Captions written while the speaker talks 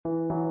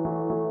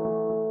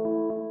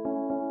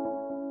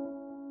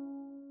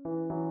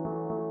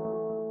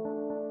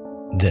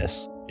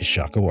This is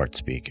Shaka Art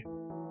Speak.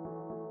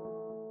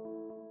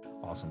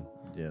 Awesome.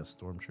 Yeah,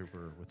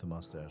 stormtrooper with the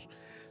mustache.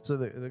 So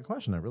the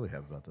question I really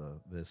have about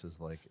this is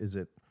like, is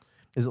it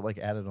like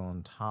added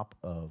on top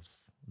of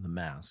the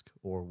mask,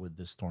 or would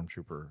this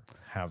stormtrooper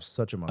have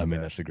such a mustache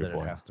that's a good that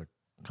point. it has to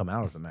come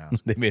out of the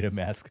mask? They made a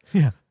mask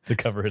to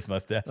cover his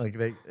mustache. Like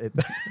The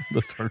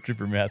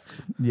stormtrooper mask.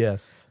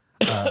 yes.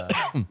 I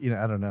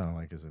don't know.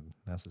 Like, is it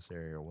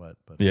necessary or what?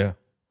 But Yeah.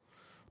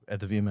 at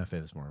the VMFA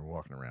this morning, we're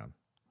walking around.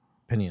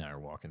 Penny and I are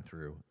walking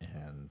through,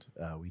 and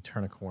we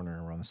turn a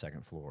corner. We're on the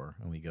second floor,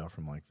 and we go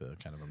from like the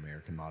kind of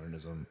American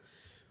modernism.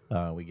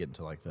 We get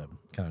into like the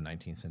kind of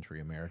 19th century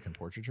American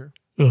portraiture,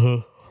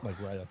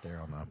 like right up there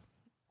on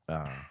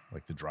the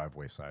like the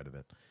driveway side of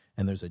it.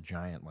 And there's a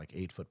giant like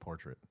 8-foot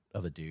portrait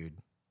of a dude.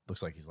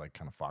 Looks like he's like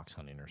kind of fox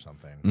hunting or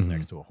something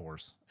next to a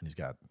horse, and he's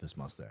got this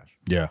mustache.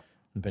 Yeah.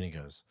 And Penny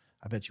goes,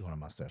 "I bet you want a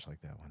mustache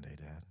like that one day,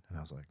 Dad." And I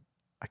was like,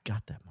 "I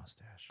got that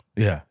mustache."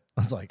 Yeah.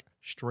 I was like,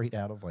 straight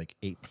out of like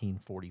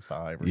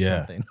 1845 or Yeah.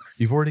 something.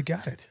 You've already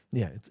got it.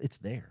 Yeah, it's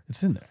there.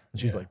 It's in there. And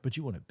she was like, "But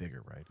you want it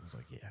bigger, right?" I was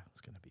like, "Yeah, it's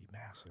going to be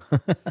massive.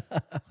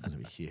 It's going to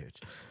be huge."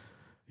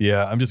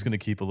 Yeah, I'm just going to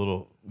keep a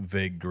little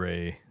vague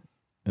gray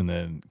and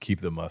then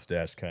keep the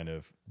mustache kind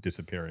of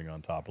disappearing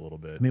on top a little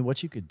bit. I mean,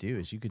 what you could do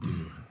is you could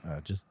do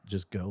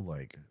just go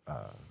like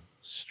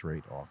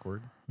straight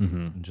awkward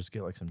and just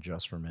get like some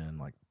Just for Men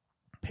like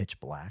pitch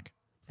black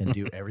and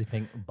do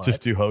everything but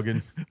Just do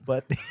Hogan.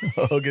 but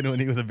Hogan when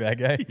he was a bad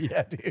guy.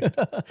 yeah, dude.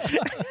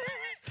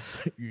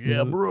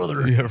 Yeah,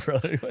 brother. Yeah,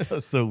 brother. That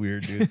was so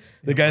weird, dude.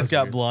 The guy's was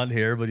got weird. blonde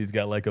hair, but he's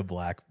got like a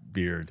black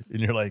beard. And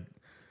you're like,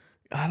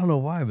 I don't know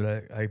why,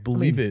 but I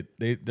believe it.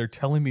 They're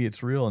telling me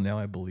it's real, and now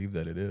I believe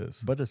that it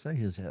is. But to say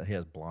he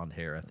has blonde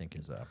hair, I think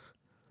is I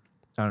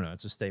don't know.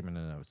 It's a statement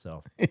in and of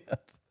itself.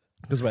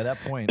 Because by that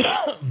point,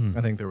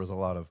 I think there was a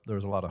lot of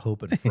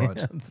hope in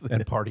front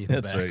and party in the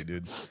That's back. right,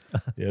 dude.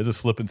 Yeah, it was a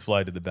slip and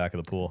slide to the back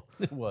of the pool.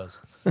 It was.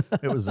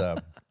 It was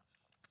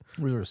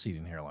we were a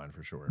receding hairline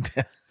for sure.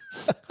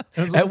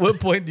 At what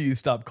point do you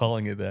stop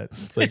calling it that?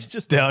 It's like It's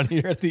just down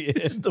here at the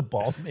It's end. the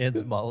bald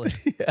man's mullet.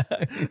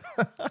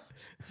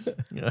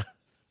 Yeah.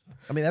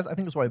 I mean, I think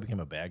that's why he became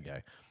a bad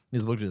guy. He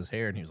just looked at his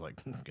hair and he was like,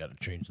 "Got to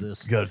change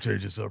this." Got to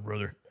change this up,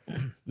 brother.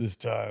 This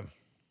time.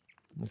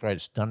 That's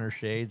right, stunner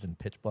shades and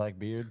pitch black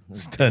beard.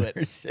 Let's do Stunner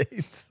it.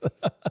 shades.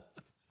 All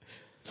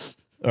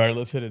right,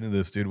 let's hit into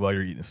this, dude, while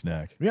you're eating a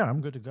snack. Yeah,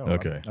 I'm good to go.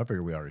 Okay. I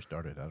figure we already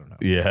started. I don't know.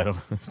 Yeah, I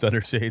don't, stunner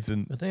shades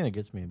and The thing that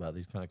gets me about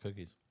these kind of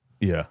cookies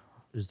yeah.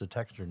 is the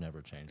texture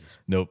never changes.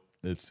 Nope.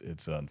 It's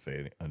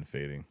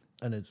unfading.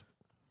 And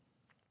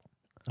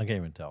I can't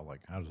even tell,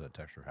 like, how does that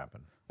texture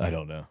happen? I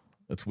don't know.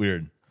 That's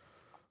weird.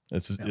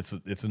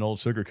 It's an old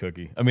sugar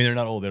cookie. I mean, they're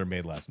not old. They were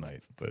made last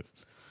night, but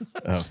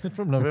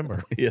From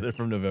November. yeah, they're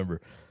from November.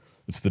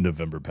 It's the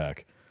November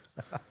pack.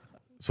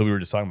 So we were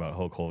just talking about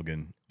Hulk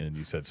Hogan, and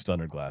you said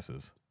stunner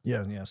glasses,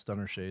 Yeah,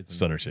 stunner shades. And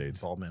Stunner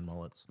shades. Bald man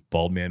mullets.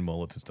 bald man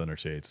mullets, and stunner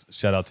shades.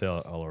 Shout out to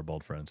all our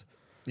bald friends.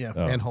 Yeah,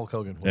 and Hulk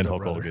Hogan. What's and up,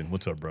 Hulk brother? Hogan.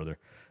 What's up, brother?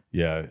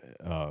 Yeah.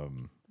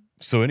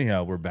 So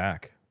anyhow, we're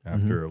back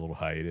after a little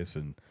hiatus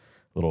and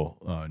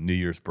little New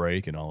Year's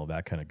break and all of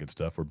that kind of good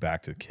stuff. We're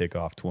back to kick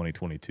off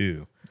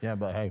 2022. Yeah,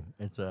 but hey,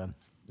 it's the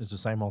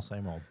same old,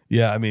 same old.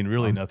 Yeah, I mean,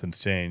 really nothing's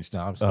changed. No,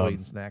 I'm still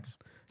eating snacks.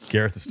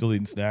 Gareth is still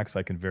eating snacks.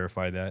 I can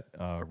verify that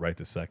right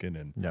this second.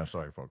 And Yeah,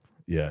 sorry, folks.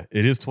 yeah,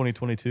 it is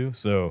 2022.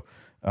 So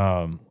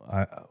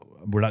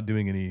we're not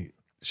doing any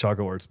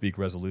Shaka Art Speak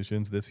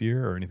resolutions this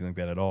year or anything like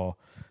that at all.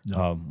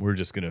 No. We're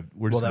just gonna.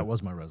 That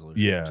was my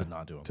resolution. Yeah, to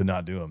not do them. To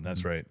not do them.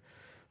 That's right.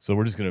 So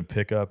we're just going to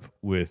pick up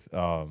with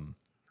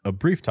a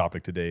brief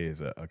topic today is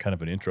a kind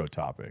of an intro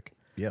topic.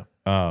 Yeah.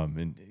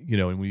 And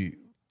and we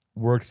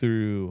worked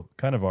through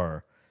kind of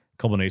our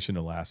culmination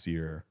of last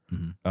year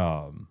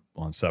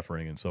on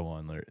suffering and so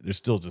on. There's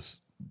still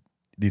just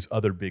these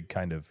other big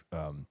kind of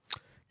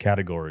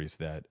categories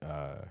that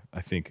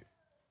I think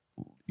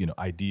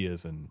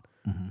ideas and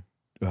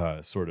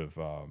sort of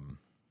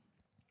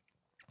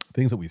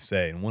things that we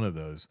say, and one of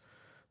those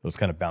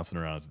kind of bouncing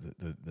around is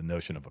the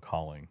notion of a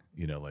calling.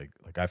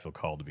 Like I feel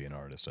called to be an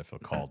artist. I feel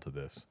called to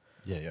this.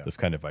 Yeah. This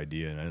kind of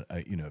idea. And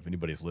I if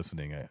anybody's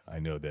listening, I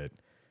know that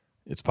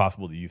it's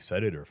possible that you've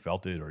said it or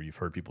felt it, or you've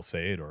heard people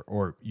say it,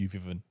 or you've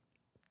even,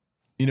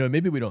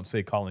 maybe we don't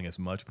say calling as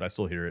much, but I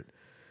still hear it,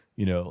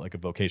 like a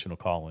vocational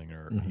calling,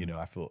 or,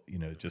 I feel,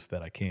 just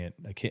that I can't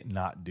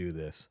not do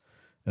this.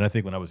 And I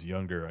think when I was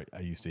younger, I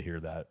used to hear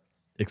that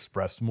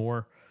expressed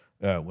more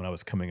when I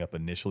was coming up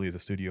initially as a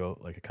studio,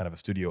 like a kind of a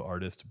studio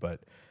artist, but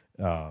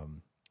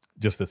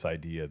just this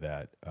idea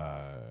that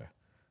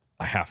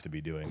I have to be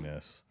doing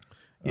this.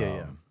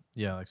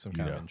 Yeah, like some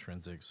kind of know.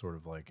 intrinsic sort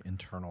of like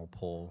internal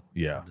pull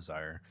Yeah. or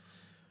desire.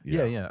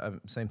 Yeah. Yeah.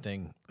 Same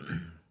thing.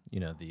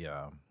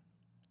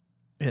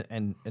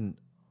 And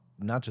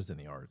not just in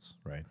the arts,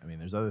 right? I mean,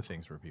 there's other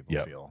things where people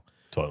Yep. feel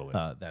Totally.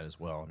 that as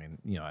well. I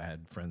mean, I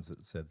had friends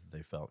that said that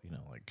they felt,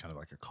 like kind of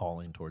like a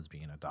calling towards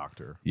being a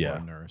doctor Yeah. or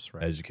a nurse,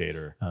 right?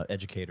 Educator.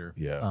 Educator.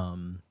 Yeah.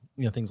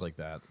 Things like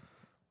that.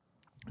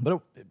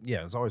 But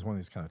it's always one of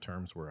these kind of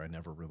terms where I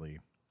never really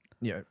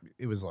yeah,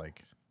 it was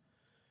like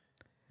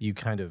you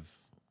kind of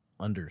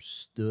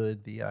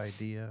understood the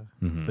idea,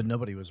 but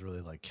nobody was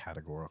really like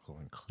categorical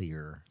and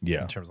clear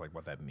Yeah. in terms of like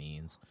what that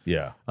means.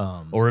 Yeah.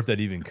 Or if that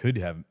even could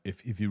have,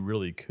 if you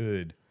really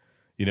could,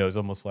 you know, it's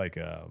almost like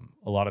a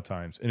lot of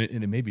times, and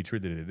it may be true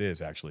that it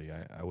is actually.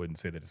 I wouldn't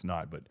say that it's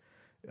not, but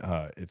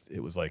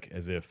it was like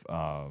as if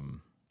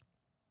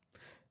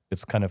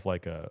it's kind of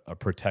like a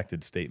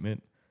protected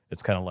statement.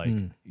 It's kind of like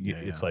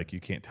it's like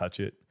you can't touch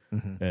it,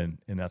 and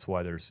that's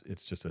why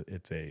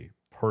it's a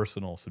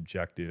personal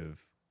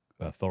subjective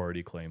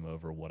authority claim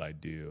over what I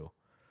do.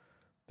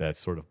 That's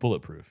sort of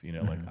bulletproof. You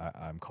know, like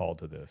I'm called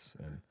to this,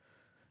 and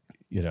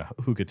you know,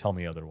 who could tell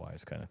me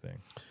otherwise, kind of thing.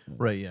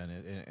 Right. Yeah,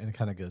 and it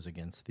kind of goes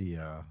against the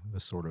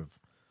sort of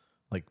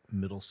like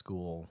middle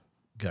school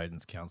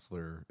guidance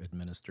counselor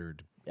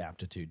administered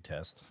aptitude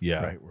test.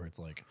 Yeah. Right. Where it's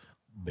like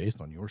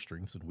based on your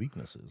strengths and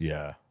weaknesses.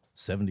 Yeah.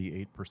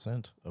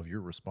 78% of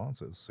your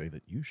responses say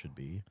that you should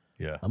be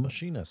Yeah. a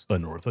machinist.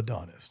 An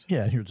orthodontist.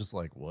 Yeah, and you're just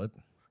like, what?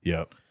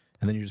 Yep.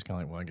 And then you're just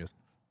kind of like, well, I guess,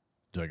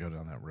 do I go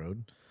down that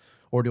road,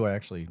 or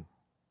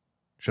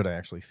should I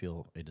actually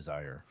feel a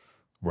desire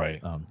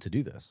Right. to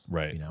do this?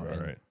 Right. You know,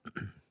 right.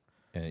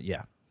 and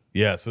yeah,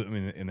 Yeah. So I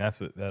mean, and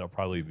that'll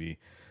probably be,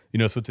 you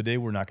know. So today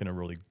we're not going to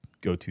really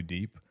go too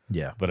deep,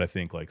 yeah, but I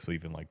think like so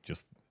even like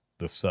just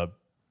the sub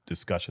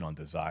discussion on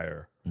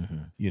desire,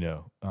 you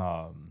know,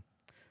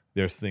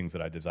 there's things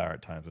that I desire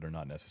at times that are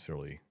not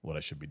necessarily what I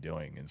should be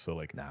doing, and so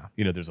like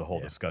you know, there's a whole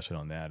discussion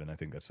on that, and I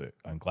think that's it.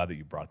 I'm glad that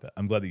you brought that.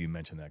 I'm glad that you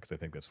mentioned that because I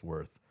think that's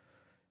worth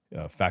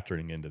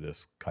factoring into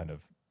this kind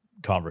of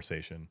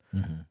conversation.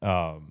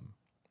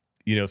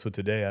 You know, so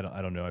today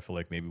I don't know. I feel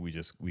like maybe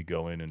we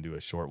go in and do a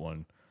short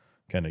one,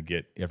 kind of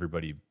get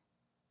everybody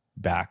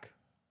back,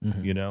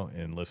 you know,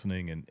 and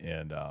listening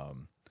and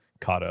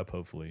caught up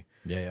hopefully.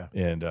 yeah.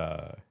 And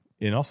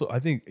also I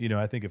think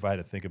if I had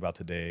to think about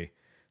today,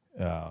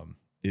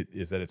 it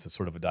is that it's a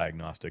sort of a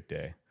diagnostic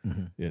day.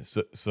 Yeah,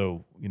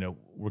 so you know,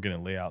 we're going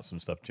to lay out some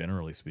stuff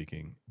generally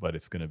speaking, but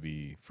it's going to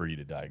be for you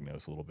to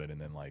diagnose a little bit,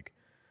 and then like,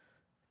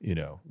 you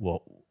know,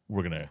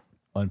 we're going to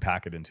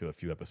unpack it into a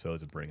few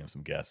episodes and bring in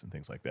some guests and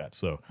things like that.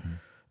 So,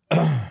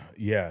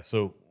 yeah.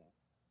 So,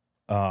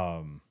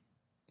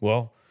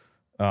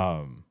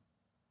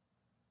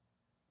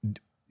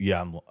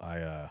 yeah,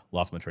 I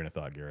lost my train of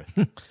thought, Gareth.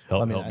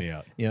 Help me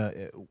out. Yeah,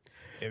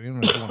 if you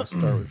want to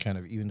start with kind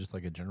of even just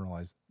like a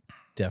generalized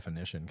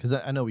definition, because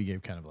I know we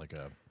gave kind of like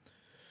a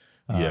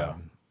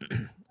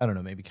I don't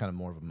know, maybe kind of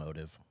more of a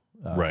motive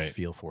Right.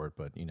 feel for it,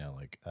 but you know,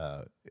 like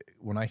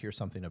when I hear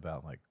something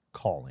about like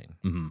calling,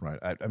 right?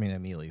 I mean, I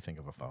immediately think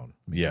of a phone,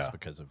 just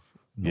because of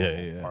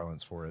normal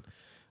parlance for it.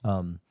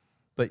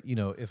 But you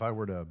know, if I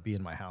were to be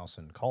in my house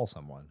and call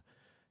someone,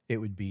 it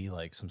would be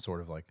like some sort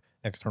of like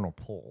external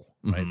pull,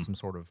 right? Some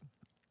sort of.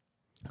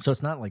 So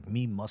it's not like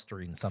me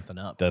mustering something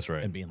up. That's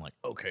right. And being like,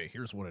 okay,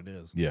 here's what it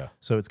is. Yeah.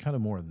 So it's kind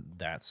of more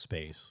that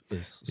space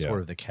is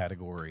sort of the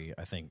category,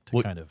 I think,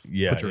 to kind of put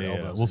your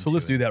elbows Well, so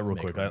let's into do it, that real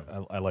make quick.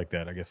 room. I like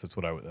that. I guess that's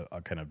what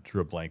I kind of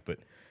drew a blank. But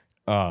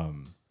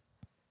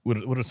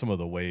what are some of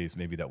the ways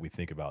maybe that we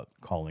think about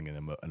calling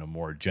in a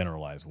more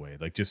generalized way?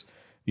 Like just,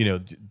 you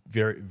know,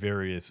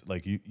 various,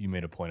 like you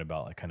made a point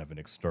about like kind of an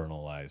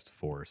externalized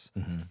force.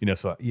 You know,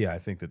 so yeah, I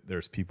think that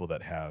there's people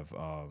that have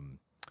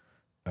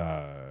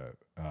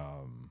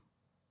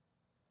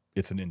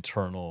it's an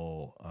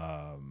internal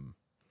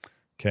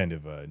kind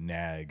of a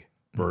nag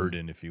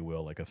burden, if you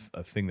will, like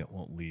a thing that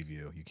won't leave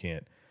you. You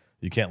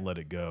can't let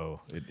it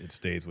go. It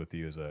stays with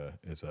you as a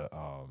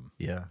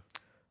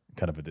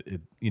kind of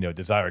a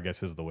desire, I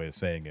guess is the way of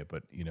saying it,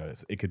 but you know,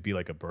 it could be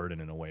like a burden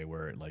in a way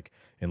where it, like,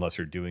 unless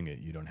you're doing it,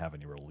 you don't have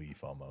any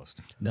relief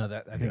almost. No,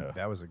 I think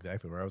that was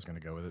exactly where I was going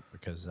to go with it,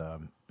 because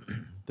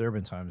there have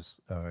been times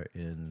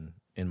in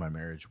my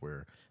marriage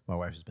where my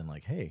wife has been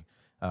like, hey,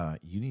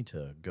 you need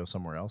to go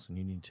somewhere else and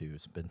you need to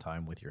spend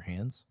time with your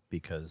hands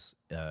because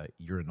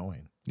you're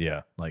annoying.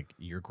 Yeah. Like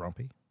you're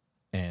grumpy.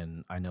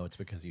 And I know it's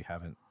because you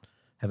haven't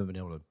been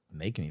able to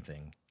make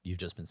anything. You've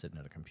just been sitting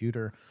at a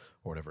computer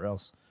or whatever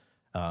else.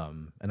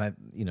 And I,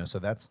 you know, so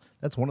that's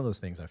one of those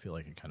things I feel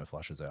like it kind of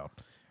flushes out.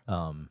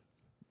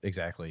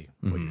 Exactly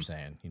what you're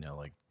saying, you know,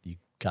 like you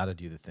got to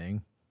do the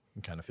thing.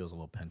 It kind of feels a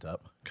little pent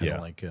up, kind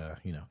of like,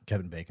 you know,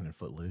 Kevin Bacon and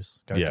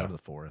Footloose. Got to go to the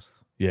forest.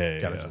 Yeah.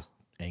 Got to just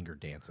anger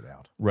dance it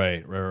out.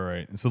 Right.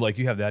 And so like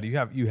you have that,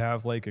 you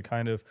have like a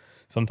kind of,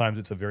 sometimes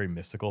it's a very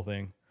mystical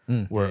thing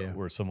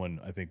where someone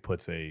I think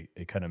puts a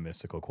kind of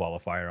mystical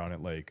qualifier on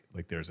it. Like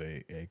there's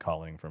a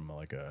calling from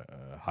like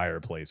a higher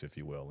place, if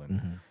you will.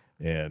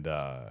 And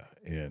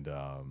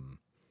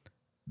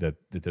that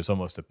there's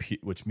almost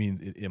which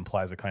means it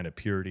implies a kind of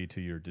purity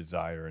to your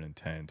desire and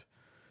intent,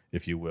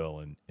 if you will.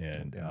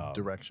 And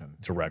direction.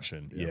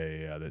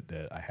 Yeah.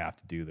 That I have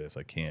to do this.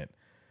 I can't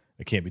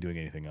be doing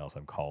anything else.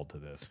 I'm called to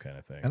this kind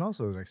of thing. And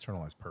also an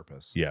externalized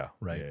purpose. Yeah.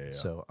 Right. Yeah.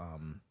 So,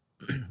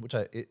 which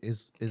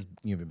is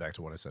even back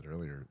to what I said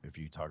earlier. If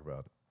you talk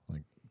about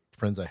like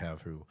friends I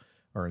have who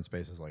are in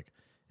spaces like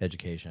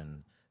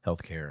education,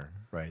 healthcare,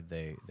 right?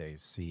 They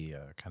see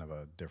kind of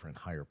a different,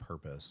 higher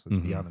purpose. It's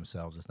beyond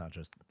themselves. It's not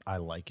just I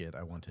like it,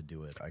 I want to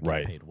do it, I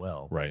get paid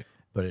well, Right.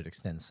 but it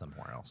extends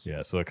somewhere else.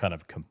 Yeah. So a kind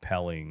of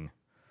compelling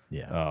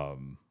Yeah,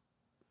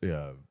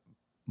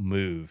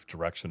 move,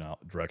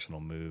 directional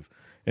move.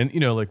 And,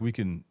 like we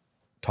can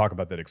talk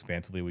about that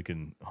expansively. We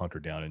can hunker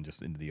down and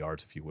just into the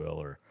arts, if you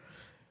will, or,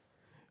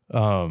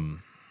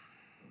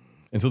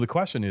 and so the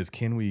question is,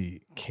 can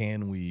we,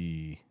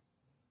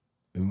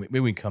 and maybe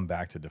we can come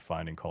back to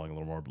defining calling a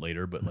little more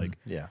later, but like,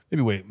 yeah,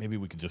 maybe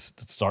we could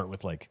just start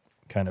with like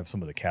kind of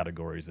some of the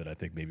categories that I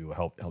think maybe will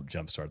help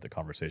jumpstart the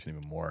conversation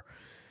even more.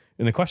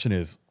 And the question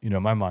is,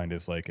 my mind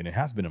is like, and it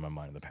has been in my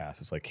mind in the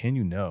past, it's like, can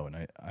you know?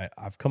 And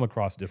I've come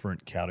across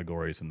different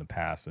categories in the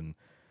past, and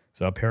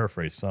so I'll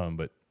paraphrase some,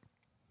 but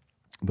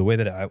the way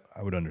that I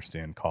would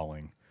understand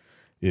calling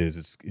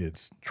is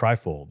it's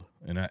trifold.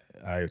 And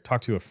I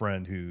talked to a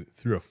friend who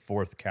threw a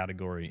fourth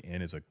category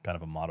in as a kind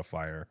of a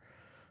modifier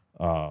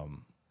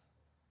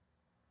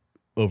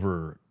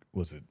over,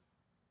 was it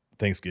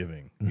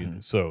Thanksgiving?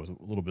 So it was a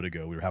little bit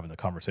ago, we were having a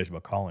conversation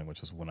about calling,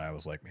 which is when I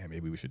was like, man,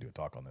 maybe we should do a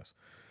talk on this.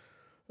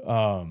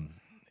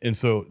 And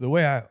so the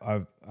way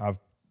I've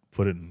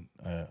put it, and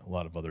a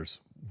lot of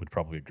others would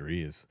probably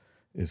agree, is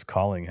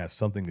calling has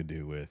something to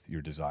do with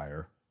your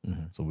desire.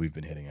 So we've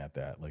been hitting at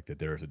that, like that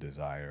there's a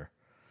desire.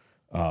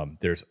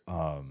 There's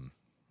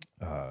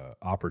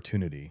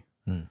opportunity,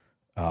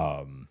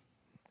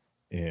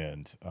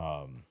 and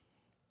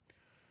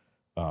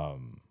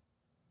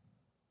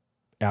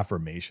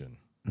affirmation.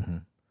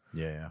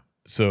 yeah.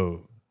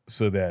 So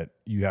that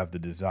you have the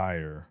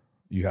desire,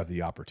 you have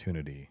the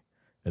opportunity,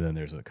 and then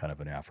there's a kind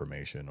of an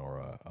affirmation or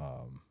a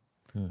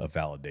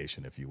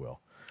validation, if you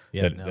will.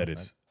 Yeah, that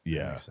it's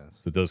that makes sense.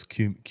 So those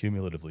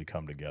cumulatively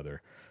come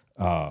together,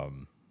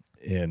 and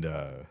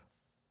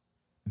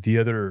the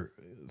other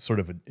sort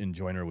of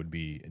enjoiner would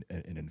be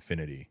an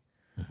infinity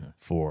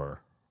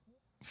for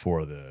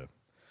the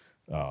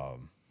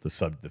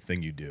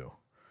thing you do.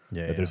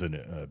 Yeah, That there's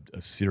a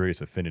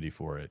serious affinity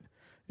for it.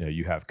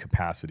 You have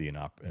capacity and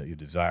you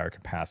desire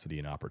capacity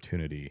and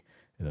opportunity,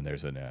 and then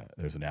there's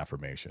an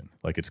affirmation,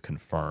 like it's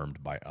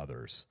confirmed by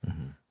others,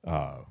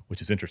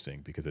 which is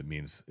interesting because it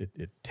means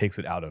it takes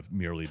it out of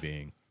merely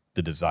being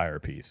the desire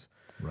piece,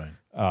 right.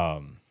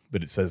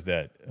 but it says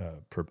that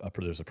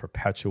there's a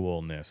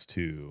perpetualness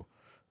to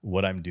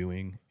what I'm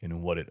doing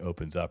and what it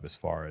opens up as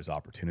far as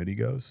opportunity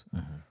goes,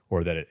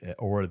 or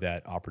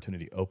that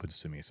opportunity opens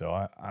to me.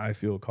 So I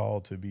feel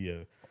called to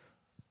be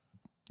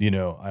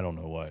I don't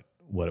know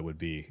what it would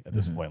be at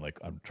this point. Like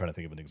I'm trying to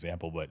think of an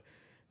example, but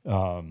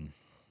I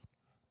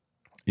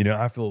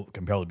feel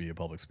compelled to be a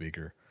public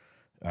speaker.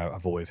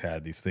 I've always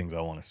had these things I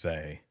want to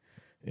say,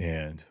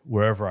 and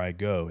wherever I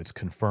go, it's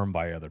confirmed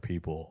by other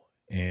people,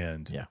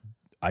 and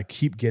I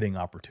keep getting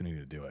opportunity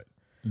to do it.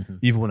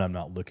 Even when I'm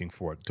not looking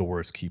for it,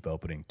 doors keep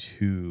opening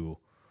to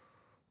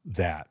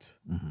that.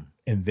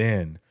 And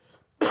then,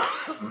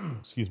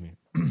 excuse me.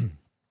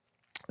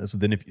 So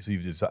then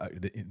you've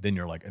decided, then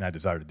you're like, and I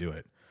desire to do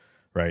it.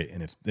 Right.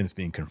 And it's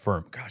being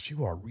confirmed. Gosh,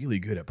 you are really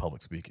good at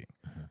public speaking.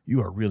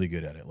 You are really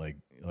good at it. Like,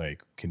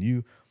 can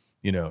you,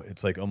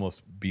 it's like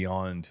almost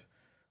beyond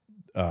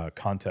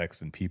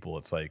context and people.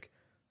 It's like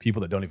people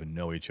that don't even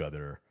know each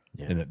other,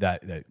 and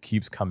that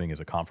keeps coming as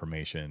a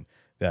confirmation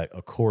that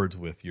accords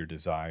with your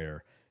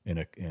desire,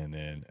 and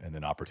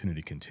then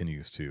opportunity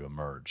continues to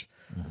emerge.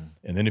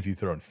 And then if you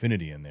throw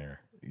infinity in there,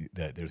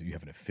 that you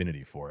have an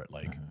affinity for it.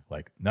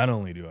 Like not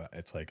only do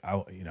it's like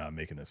I'm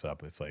making this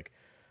up. It's like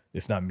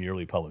it's not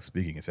merely public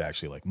speaking. It's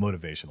actually like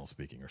motivational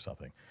speaking or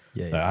something.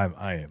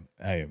 I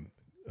am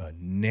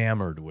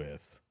enamored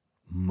with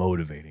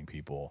motivating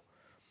people,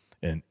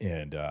 and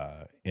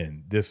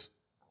this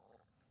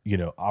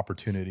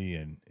opportunity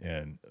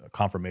and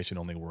confirmation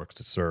only works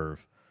to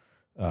serve.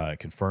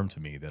 Confirm to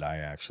me that I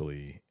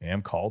actually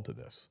am called to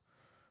this,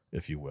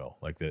 if you will,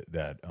 like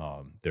that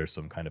there's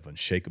some kind of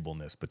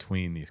unshakableness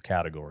between these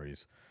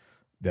categories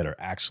that are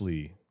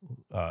actually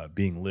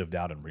being lived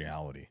out in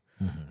reality.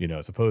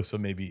 As opposed to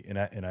maybe, and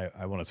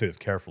I want to say this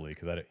carefully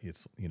because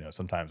it's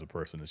sometimes a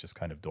person is just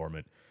kind of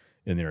dormant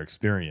in their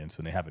experience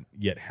and they haven't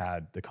yet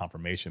had the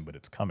confirmation, but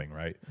it's coming,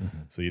 right?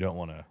 So you don't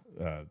want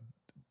to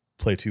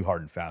play too hard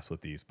and fast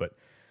with these, but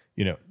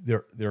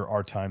there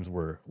are times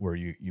where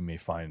you may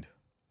find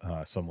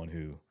someone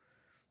who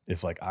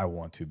is like, I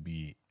want to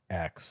be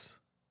X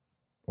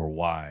or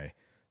Y,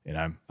 and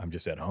I'm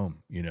just at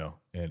home,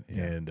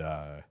 and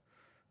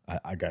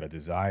I got a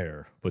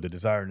desire, but the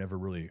desire never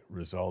really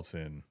results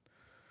in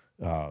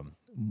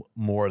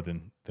more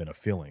than a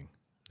feeling.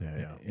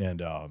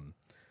 And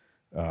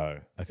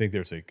I think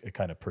there's a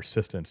kind of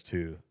persistence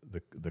to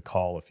the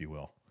call, if you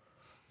will,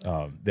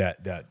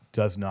 that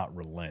does not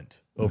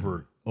relent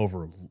over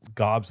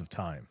gobs of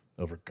time.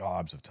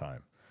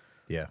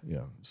 Yeah.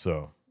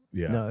 So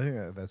No, I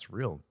think that's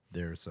real.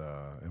 There's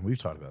and we've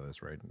talked about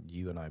this, right?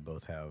 You and I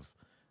both have,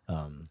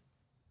 and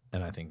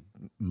I think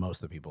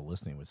most of the people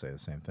listening would say the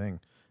same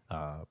thing.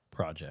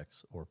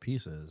 projects or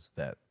pieces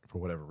that, for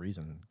whatever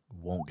reason,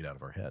 won't get out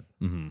of our head,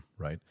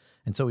 right?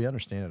 And so we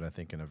understand it, I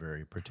think, in a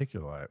very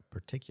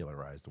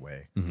particularized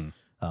way.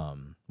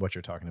 What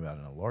you're talking about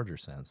in a larger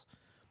sense,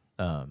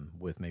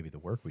 with maybe the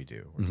work we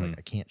do, where it's like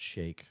I can't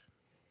shake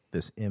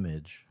this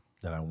image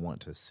that I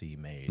want to see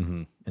made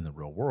in the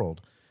real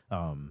world.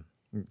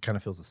 Kind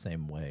of feels the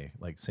same way,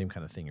 like same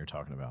kind of thing you're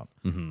talking about.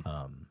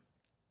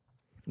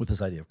 With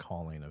this idea of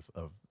calling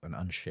of an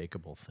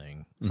unshakable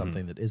thing,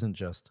 something that isn't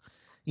just,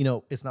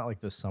 it's not like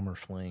this summer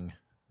fling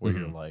where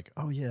you're like,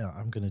 oh yeah,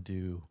 I'm gonna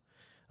do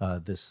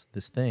this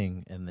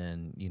thing, and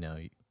then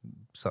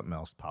something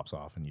else pops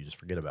off and you just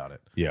forget about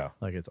it. Yeah.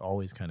 Like it's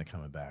always kind of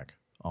coming back,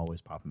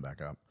 always popping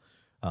back up.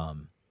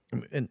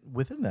 And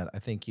within that, I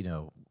think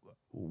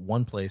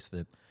one place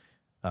that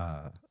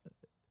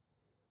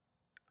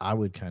I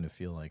would kind of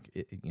feel like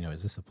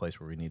is this a place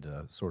where we need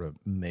to sort of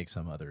make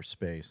some other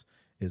space?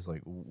 Is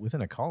like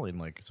within a calling,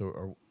 like,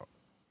 so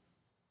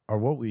are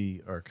what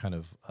we are kind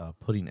of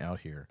putting out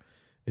here,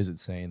 is it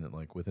saying that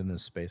like within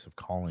this space of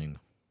calling,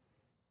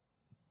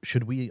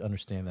 should we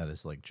understand that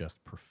as like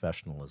just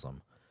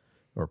professionalism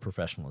or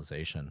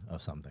professionalization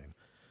of something,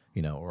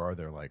 or are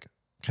there like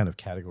kind of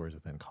categories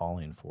within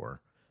calling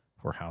for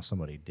how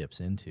somebody dips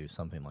into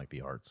something like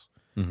the arts?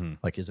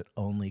 Like, is it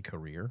only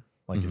career?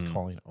 Like, is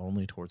calling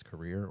only towards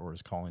career, or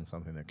is calling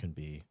something that can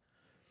be,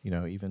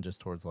 even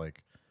just towards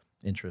like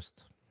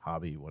interest,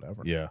 hobby,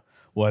 whatever? Yeah.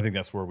 Well, I think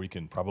that's where we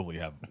can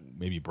probably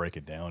maybe break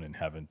it down and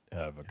have a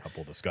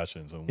couple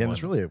discussions. And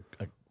it's really a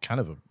kind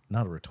of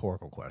not a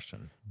rhetorical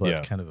question,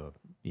 but kind of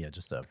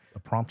just a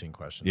prompting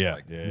question. Yeah.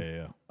 Like,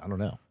 Yeah. I don't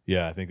know.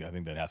 Yeah. I think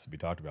that has to be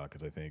talked about,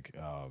 because I think,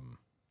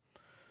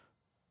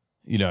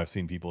 I've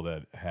seen people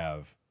that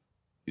have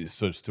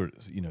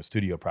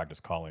studio practice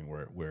calling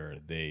where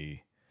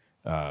they,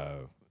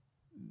 so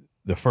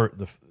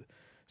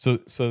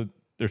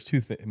there's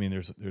two things. I mean,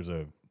 there's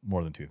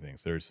more than two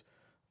things. There's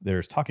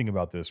talking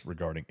about this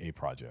regarding a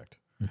project.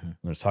 And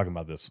there's talking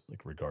about this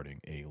like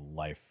regarding a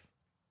life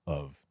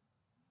of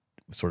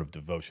sort of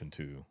devotion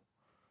to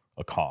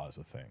a cause,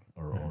 a thing,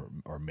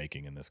 or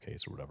making in this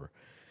case, or whatever.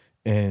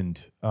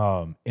 And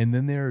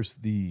then there's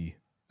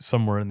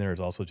somewhere in there is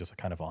also just a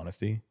kind of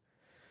honesty.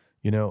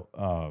 The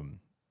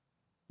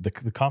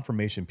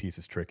confirmation piece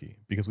is tricky,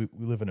 because we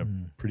live in a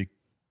pretty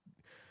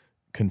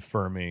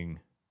confirming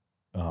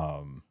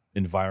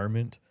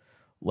environment,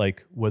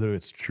 like whether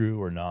it's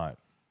true or not.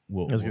 I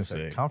was going to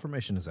say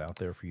confirmation is out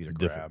there for you to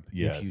grab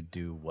if you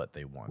do what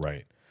they want.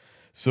 Right.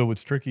 So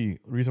it's tricky.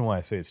 The reason why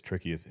I say it's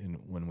tricky is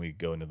when we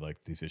go into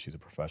like these issues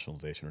of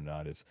professionalization or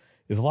not is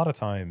a lot of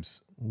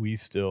times we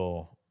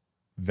still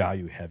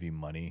value heavy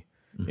money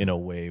in a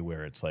way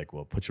where it's like,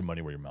 well, put your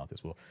money where your mouth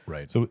is. Well,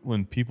 right. So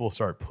when people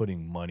start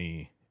putting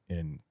money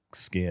and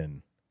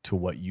skin to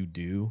what you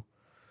do,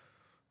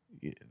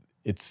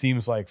 it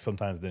seems like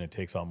sometimes then it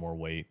takes on more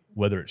weight,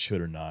 whether it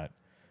should or not.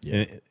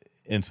 Yeah.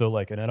 And so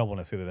like, and I don't want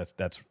to say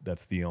that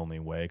that's the only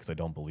way, because I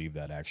don't believe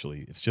that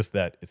actually. It's just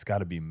that it's got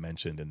to be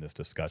mentioned in this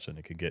discussion.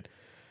 It could get,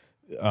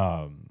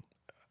 I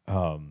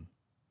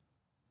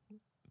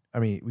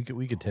mean,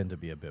 we could tend to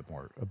be a bit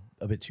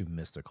too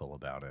mystical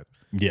about it.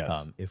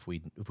 Yes. If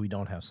we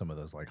don't have some of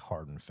those like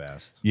hard and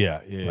fast,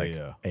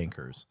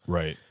 anchors,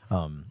 right?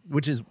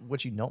 Which is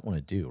what you don't want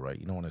to do, right?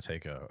 You don't want to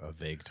take a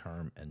vague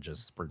term and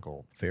just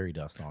sprinkle fairy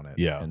dust on it,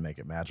 and make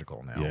it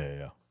magical now.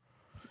 Yeah.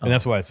 And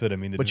that's why I said, I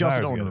mean, but you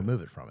also don't want to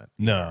remove it from it.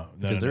 No,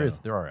 because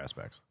there are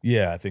aspects.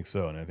 Yeah, I think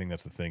so, and I think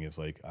that's the thing is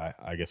like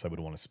I guess I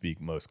would want to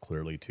speak most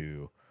clearly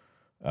to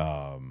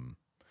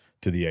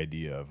the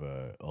idea of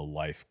a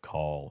life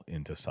call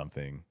into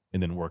something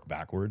and then work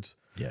backwards.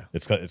 Yeah,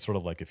 it's sort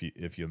of like if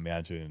you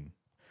imagine,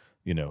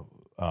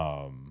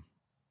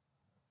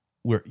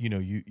 where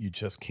you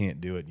just can't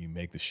do it, and you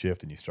make the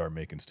shift and you start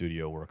making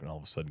studio work, and all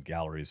of a sudden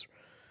galleries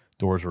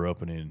doors are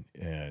opening,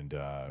 and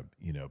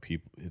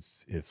people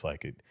it's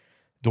like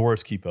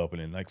doors keep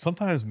opening. Like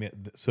sometimes,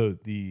 so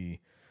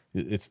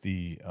it's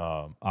the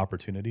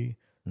opportunity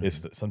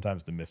is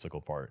sometimes the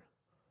mystical part,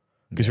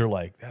 because you're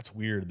like, that's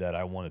weird that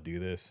I want to do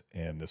this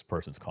and this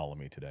person's calling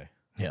me today.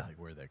 Yeah, like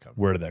where did that come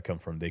from? Where did that come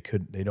from? They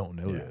don't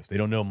know this. They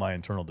don't know my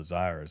internal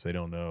desires. They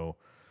don't know,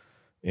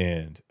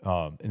 and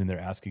then they're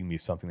asking me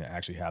something that I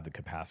actually have the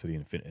capacity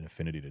and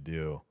affinity to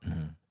do.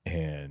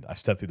 And I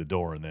step through the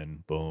door, and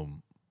then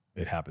boom,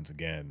 it happens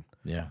again.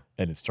 Yeah,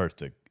 and it starts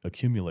to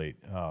accumulate.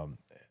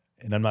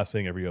 And I'm not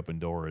saying every open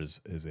door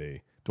is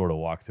a door to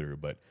walk through,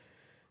 but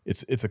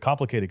it's a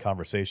complicated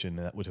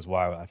conversation, which is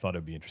why I thought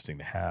it'd be interesting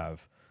to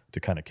have to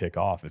kind of kick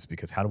off. Is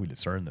because how do we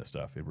discern this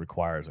stuff? It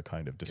requires a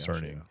kind of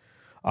discerning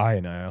eye,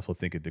 and I also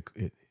think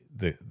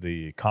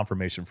the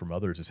confirmation from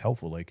others is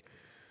helpful. Like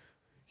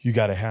you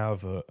got to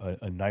have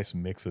a nice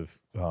mix of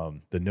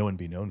the know and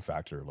be known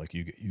factor. Like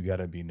you got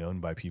to be known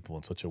by people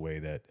in such a way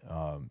that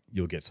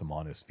you'll get some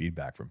honest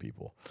feedback from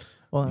people.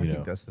 Well, I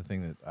think that's the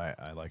thing that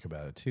I like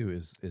about it too,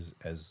 is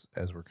as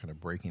we're kind of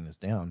breaking this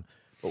down,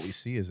 what we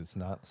see is it's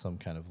not some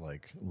kind of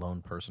like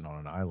lone person on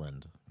an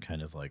island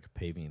kind of like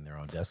paving their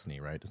own destiny,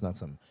 right? It's not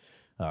some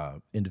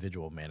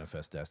individual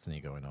manifest destiny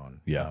going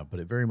on. Yeah. But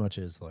it very much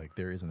is like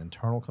there is an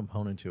internal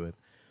component to it.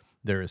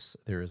 There is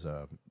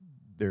a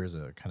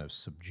kind of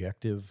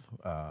subjective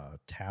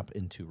tap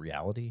into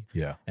reality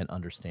Yeah. and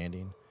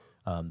understanding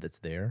that's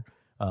there.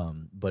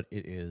 But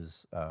it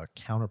is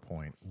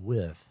counterpoint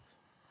with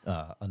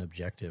an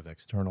objective,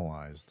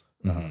 externalized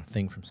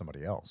thing from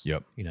somebody else.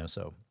 Yep.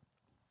 So,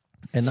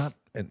 and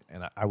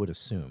I would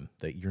assume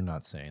that you're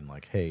not saying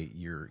like, hey,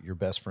 your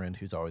best friend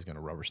who's always going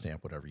to rubber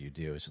stamp whatever you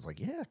do. It's just like,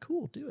 yeah,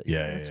 cool, do it.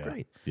 Yeah, That's yeah.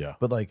 great. Yeah.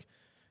 But like,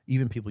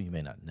 even people you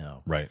may not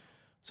know. Right.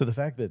 So the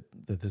fact that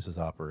this is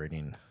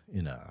operating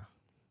in a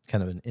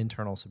kind of an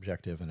internal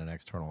subjective and an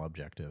external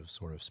objective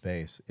sort of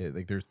space,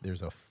 like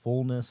there's a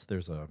fullness,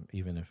 there's a,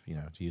 even if,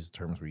 to use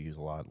terms we use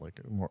a lot, like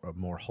a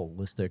more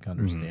holistic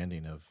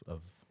understanding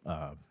of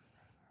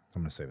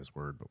I'm going to say this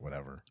word, but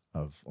whatever,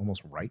 of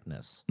almost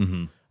rightness.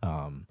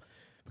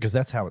 Because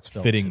that's how it's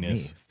felt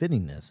Fittingness. to me.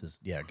 Fittingness is,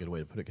 a good way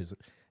to put it, because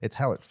it's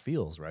how it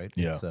feels, right?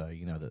 Yeah. It's,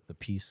 the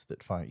piece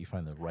that you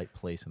find the right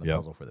place in the Yep.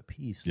 puzzle for the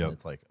piece, Yep. and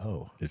it's like,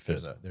 oh, It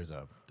fits. There's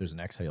an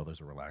exhale,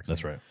 there's a relaxing.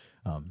 That's right.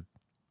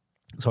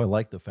 So I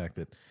like the fact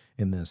that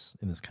in this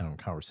kind of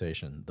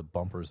conversation, the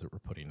bumpers that we're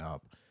putting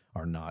up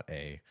are not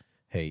a,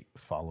 hey,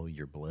 follow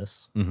your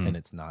bliss, and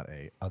it's not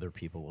a other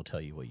people will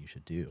tell you what you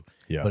should do.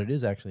 Yeah. But it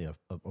is actually a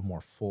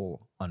more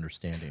full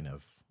understanding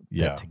of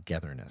Yeah. that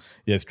togetherness.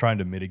 Yeah, it's trying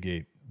to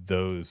mitigate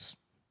those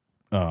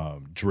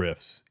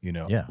drifts,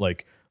 Yeah.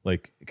 like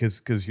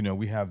because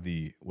we have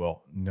the,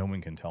 well, no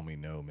one can tell me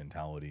no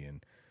mentality,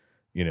 and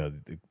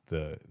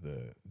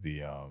the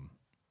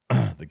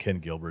the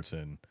Ken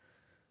Gilbertson,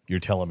 you're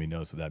telling me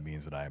no, so that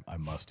means that I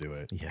must do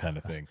it, Yeah. kind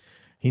of thing.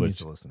 He Which- needs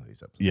to listen to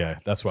these episodes. Yeah,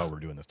 that's why we're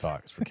doing this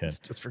talk. It's for Ken.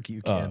 Just for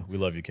you, Ken. We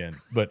love you, Ken.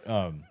 But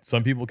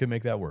some people can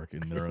make that work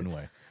in their own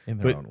way. In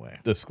their But own way.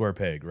 The square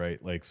peg,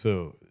 right? Like,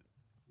 so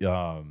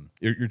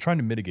you're trying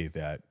to mitigate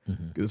that.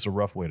 It's a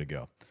rough way to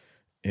go.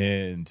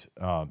 And,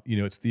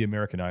 it's the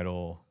American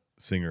Idol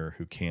singer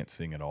who can't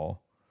sing at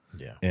all.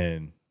 Yeah.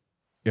 And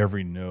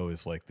every no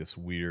is like this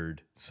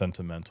weird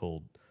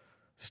sentimental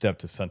step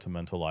to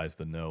sentimentalize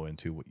the no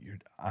into what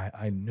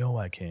I know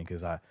I can,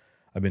 because I've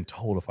been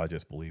told if I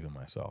just believe in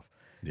myself.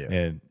 Yeah.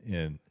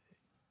 And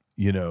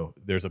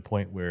there's a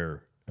point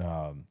where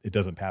it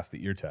doesn't pass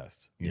the ear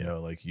test.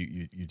 Like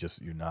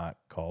you're not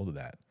called to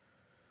that.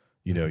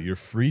 You're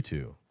free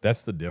to.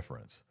 That's the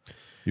difference.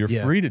 You're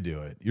Yeah. free to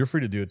do it. You're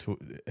free to do it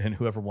and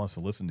whoever wants to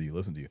listen to you,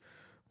 listen to you.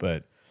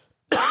 But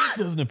it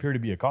doesn't appear to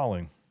be a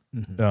calling.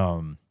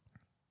 It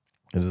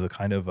is a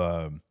kind of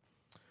a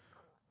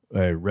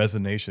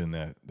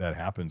resonation that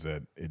happens,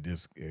 that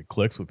it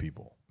clicks with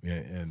people.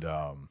 And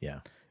Yeah.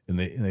 and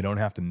they don't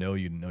have to know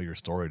you to know your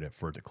story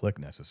for it to click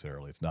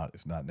necessarily. It's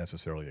not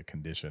necessarily a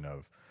condition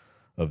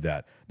of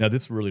that. Now,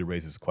 this really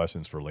raises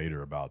questions for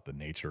later about the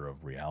nature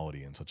of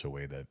reality in such a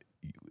way that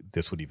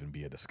this would even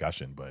be a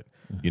discussion. But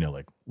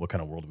like, what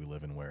kind of world do we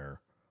live in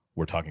where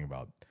we're talking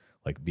about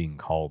like being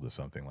called to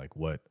something? Like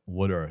what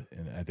are,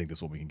 and I think this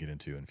is what we can get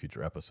into in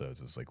future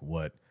episodes, is like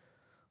what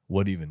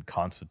even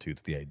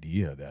constitutes the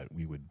idea that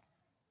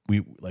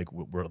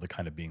we're the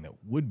kind of being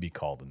that would be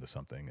called into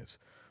something. Is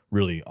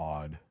really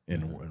odd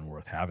and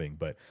worth having.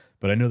 But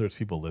I know there's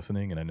people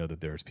listening, and I know that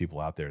there's people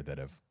out there that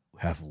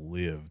have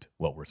lived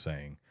what we're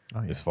saying.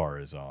 Oh, yeah. as far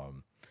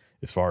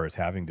as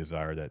having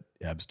desire that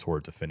ebbs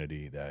towards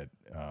affinity, that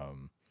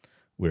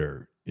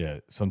where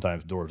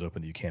sometimes doors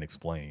open that you can't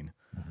explain,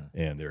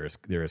 and there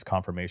is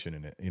confirmation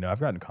in it. I've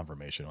gotten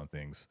confirmation on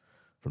things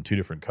from two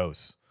different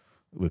coasts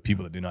with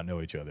people that do not know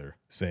each other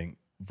saying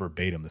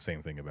verbatim the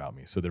same thing about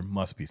me. So there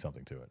must be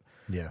something to it.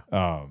 Yeah.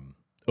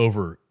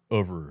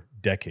 Over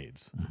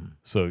decades.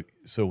 So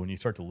when you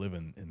start to live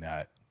in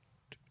that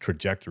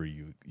trajectory,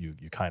 you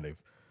kind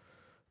of,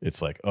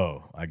 it's like,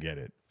 oh, I get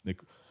it.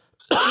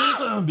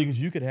 Because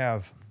you could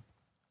have,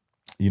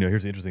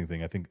 here's the interesting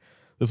thing. I think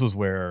this was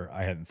where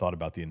I hadn't thought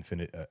about the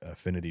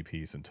affinity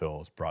piece until it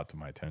was brought to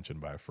my attention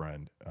by a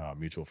friend,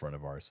 mutual friend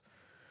of ours.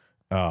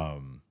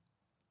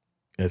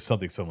 As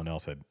something someone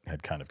else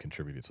had kind of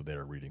contributed, so they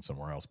were reading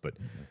somewhere else. But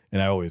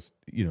and I always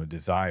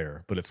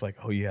desire, but it's like,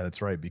 oh yeah,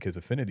 that's right, because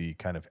affinity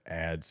kind of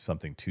adds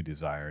something to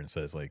desire and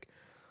says like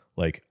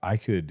I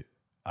could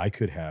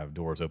have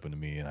doors open to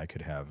me, and I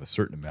could have a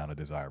certain amount of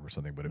desire for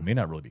something, but it may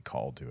not really be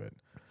called to it.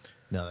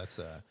 No, that's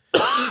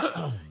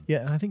yeah,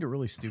 and I think a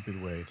really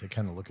stupid way to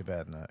kind of look at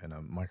that in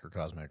a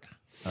microcosmic,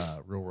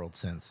 real world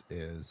sense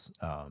is,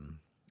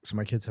 so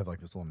my kids have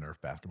like this little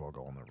Nerf basketball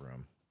goal in their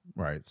room,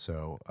 right?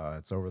 So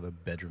it's over the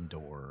bedroom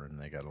door, and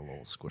they got a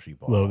little squishy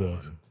ball. Love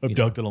those. and, I've you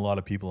know, dunked on a lot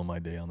of people in my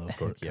day on those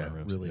court yeah, kind of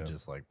rims. really Yeah.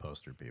 just like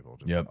poster people,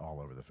 just Yep. all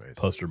over the face.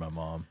 Poster my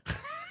mom.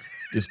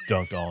 Just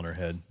dunked all in her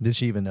head. Did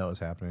she even know it was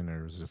happening,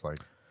 or was it just like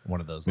one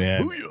of those? Like,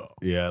 Man, booyah!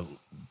 yeah,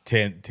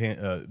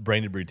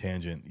 brain debris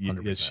tangent. Yeah,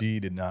 100%. she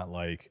did not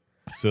like.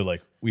 So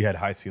like we had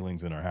high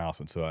ceilings in our house,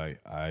 and so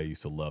I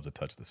used to love to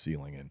touch the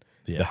ceiling, and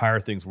Yeah. the higher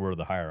things were,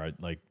 the higher I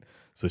like.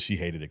 So she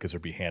hated it because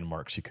there'd be hand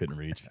marks she couldn't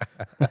reach.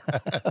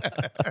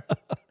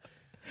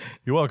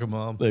 You're welcome,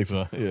 Mom. Thanks,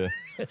 Mom. Yeah,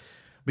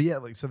 But yeah,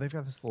 like so they've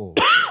got this little,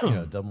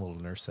 dumb little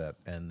nurse set,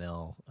 and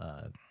they'll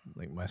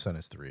like my son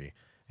is 3 and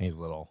he's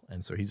little,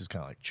 and so he's just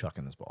kind of like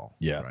chucking this ball,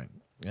 Yeah. right,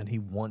 and he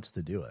wants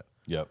to do it,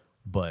 Yep.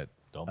 but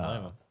Don't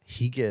blame him.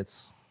 he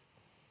gets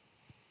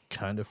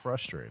kind of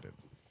frustrated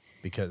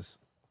because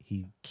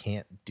he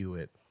can't do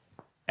it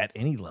at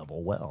any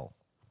level well,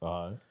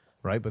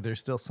 right? But there's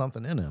still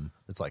something in him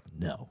that's like,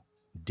 no,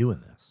 I'm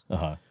doing this.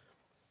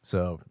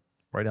 So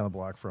right down the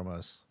block from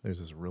us, there's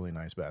this really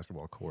nice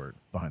basketball court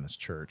behind this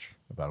church,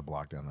 about a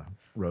block down the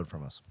road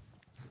from us.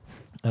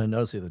 And I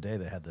noticed the other day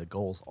they had the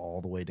goals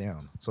all the way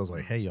down. So I was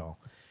like, hey, y'all,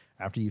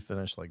 after you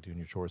finish like doing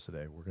your chores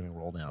today, we're going to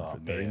roll down for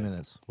 30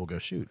 minutes. We'll go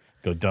shoot.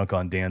 Go dunk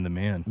on Dan the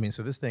man. I mean,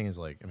 so this thing is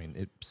like,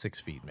 it's 6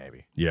 feet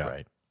maybe. Yeah.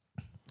 Right.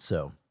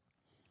 So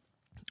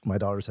my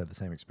daughter's had the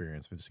same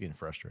experience of just getting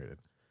frustrated.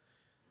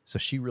 So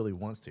she really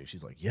wants to.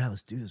 She's like, yeah,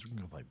 let's do this. We're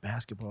going to play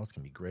basketball. It's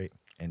going to be great.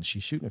 And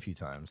she's shooting a few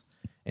times,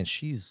 and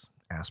she's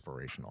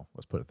aspirational.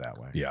 Let's put it that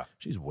way. Yeah.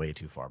 She's way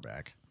too far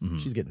back.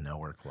 She's getting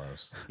nowhere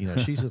close.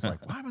 She's just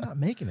like, why am I not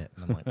making it?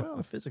 And I'm like, well,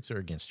 the physics are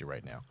against you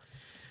right now.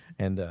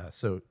 And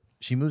so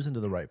she moves into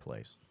the right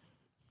place.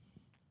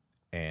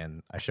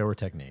 And I show her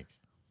technique.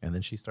 And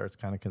then she starts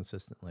kind of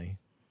consistently,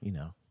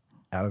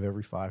 out of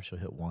every 5, she'll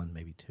hit 1,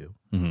 maybe 2.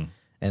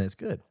 And it's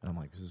good. And I'm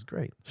like, this is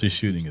great. She's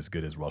shooting as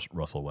good as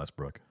Russell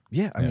Westbrook.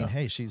 Yeah, I mean,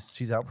 hey, she's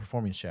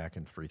outperforming Shaq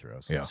in free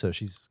throws. Yeah. So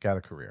she's got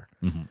a career.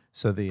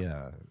 So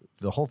the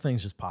whole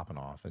thing's just popping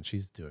off, and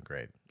she's doing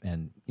great.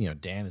 And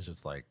Dan is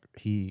just like,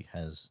 he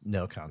has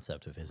no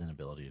concept of his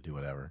inability to do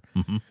whatever,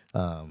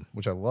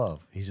 which I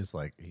love. He's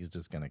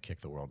just gonna kick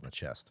the world in the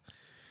chest.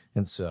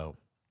 And so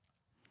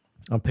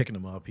I'm picking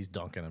him up. He's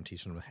dunking. I'm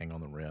teaching him to hang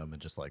on the rim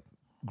and just like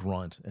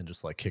grunt and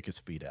just like kick his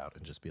feet out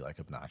and just be like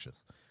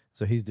obnoxious.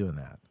 So he's doing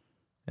that.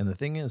 And the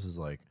thing is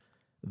like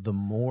the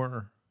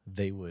more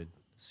they would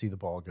see the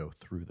ball go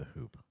through the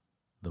hoop,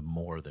 the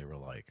more they were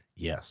like,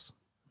 yes.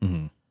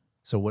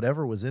 So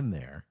whatever was in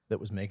there that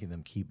was making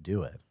them keep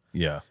do it,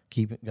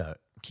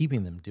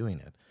 keeping them doing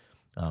it,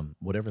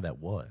 whatever that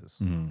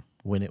was,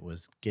 when it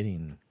was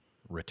getting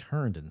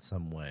returned in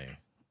some way,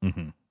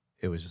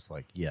 it was just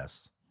like,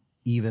 yes,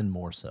 even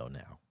more so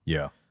now.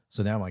 Yeah.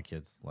 So now my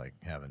kids like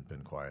haven't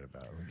been quiet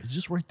about it. Like, it's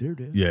just right there,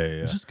 Dad. Yeah.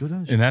 Let's just go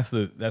down. And that's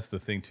the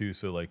thing too.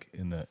 So like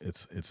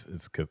it's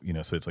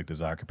so it's like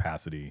desire,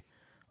 capacity,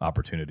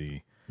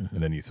 opportunity,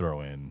 and then you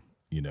throw in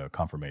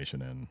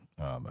confirmation and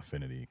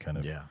affinity. Kind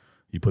of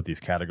you put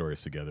these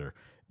categories together,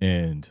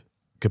 and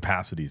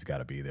capacity's got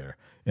to be there.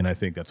 And I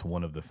think that's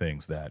one of the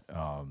things that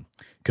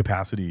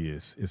capacity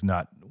is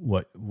not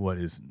what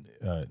is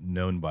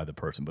known by the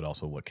person, but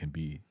also what can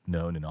be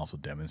known and also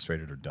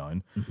demonstrated or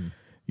done.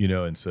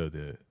 And so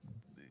the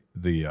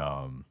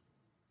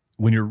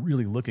when you're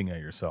really looking at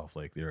yourself,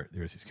 like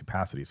there's these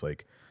capacities,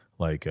 like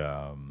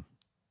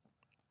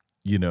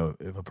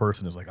if a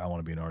person is like, I want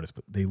to be an artist,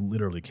 but they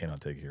literally cannot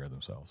take care of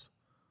themselves.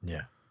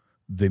 Yeah.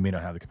 They may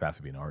not have the capacity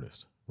to be an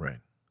artist. Right.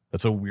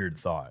 That's a weird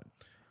thought.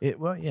 It's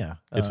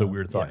a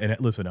weird thought. Yeah. And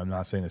listen, I'm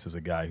not saying this as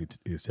a guy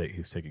who's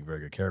taking very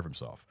good care of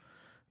himself,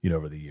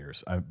 over the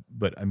years.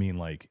 But I mean,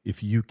 like,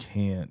 if you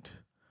can't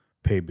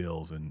pay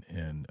bills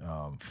and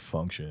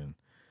function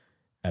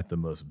at the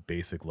most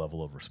basic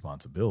level of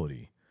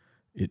responsibility,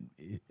 it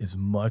as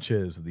much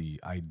as the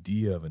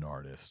idea of an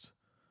artist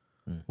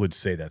would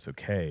say that's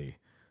okay,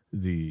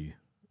 the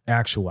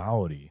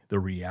actuality, the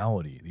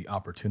reality, the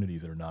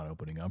opportunities that are not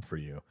opening up for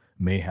you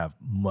may have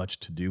much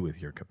to do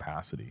with your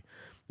capacity.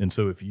 And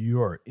so if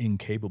you are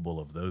incapable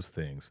of those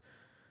things,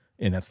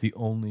 and that's the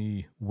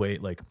only way,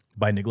 like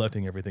by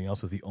neglecting everything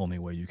else is the only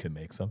way you can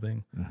make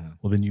something,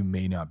 well, then you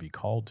may not be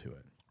called to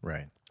it.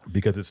 Right.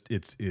 Because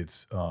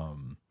it's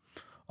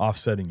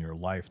offsetting your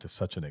life to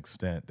such an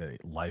extent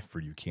that life for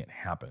you can't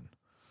happen.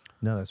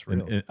 No, that's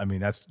real. And I mean,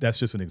 that's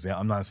just an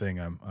example. I'm not saying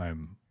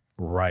I'm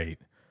right.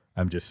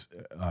 I'm just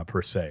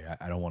per se.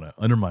 I don't want to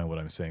undermine what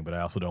I'm saying, but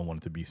I also don't want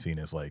it to be seen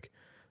as like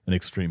an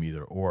extreme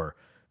either or.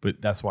 But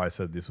that's why I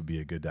said this would be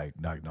a good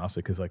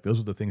diagnostic, because like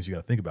those are the things you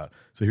got to think about.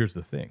 So here's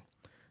the thing: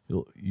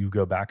 you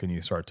go back and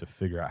you start to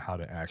figure out how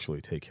to actually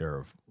take care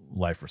of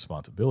life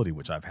responsibility,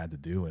 which I've had to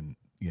do, and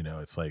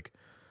it's like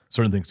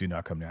certain things do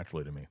not come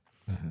naturally to me.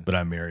 But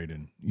I'm married,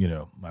 and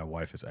my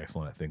wife is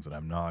excellent at things that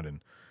I'm not, and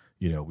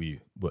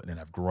and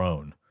I've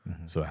grown,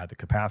 so I had the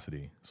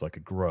capacity, so I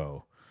could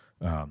grow.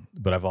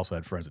 But I've also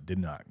had friends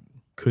that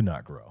could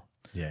not grow.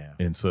 Yeah.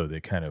 And so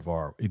they kind of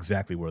are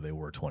exactly where they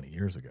were 20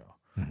 years ago.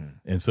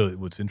 And so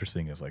what's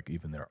interesting is like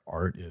even their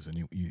art is,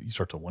 and you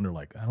start to wonder,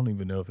 like, I don't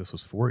even know if this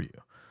was for you,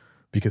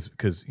 because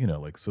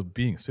like, so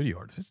being a studio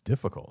artist, it's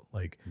difficult.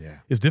 Like,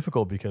 it's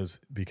difficult because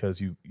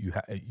you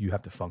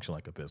have to function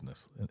like a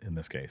business in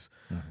this case.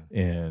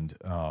 And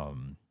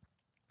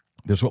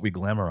there's what we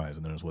glamorize,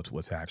 and there's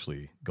what's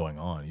actually going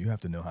on. You have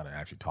to know how to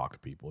actually talk to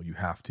people. You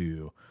have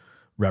to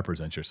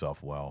represent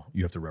yourself well.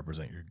 You have to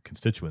represent your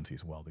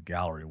constituencies well, the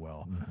gallery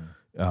well.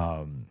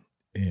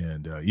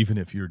 And even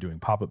if you're doing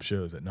pop-up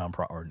shows at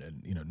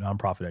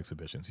nonprofit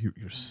exhibitions,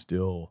 you're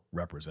still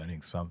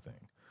representing something.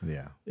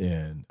 Yeah.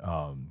 And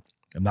I'm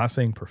not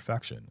saying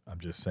perfection. I'm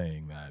just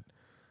saying that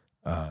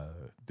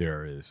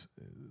there is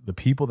the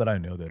people that I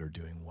know that are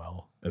doing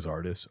well as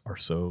artists are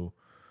so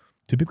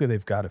typically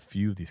they've got a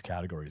few of these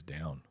categories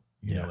down.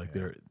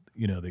 They're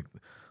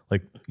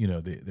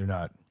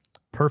not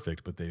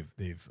perfect, but they've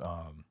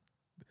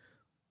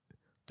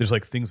there's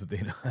like things that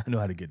they know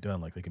how to get done.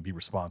 Like they can be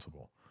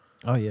responsible.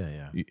 Oh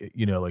yeah.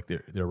 Like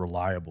they're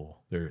reliable.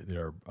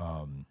 They're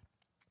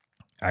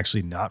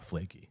actually not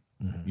flaky.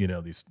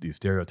 Mm-hmm. These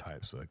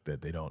stereotypes like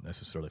that they don't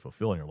necessarily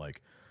fulfill, and you're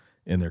like,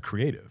 and they're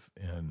creative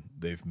and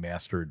they've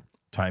mastered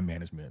time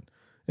management.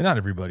 And not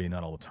everybody,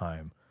 not all the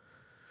time.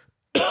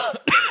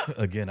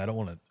 Again, I don't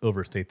want to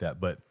overstate that,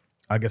 but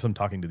I guess I'm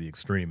talking to the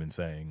extreme and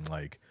saying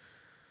like,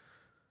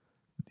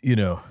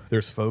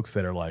 there's folks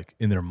that are like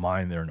in their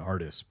mind they're an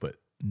artist, but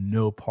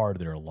no part of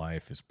their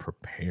life is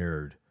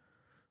prepared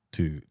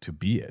to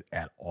be it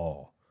at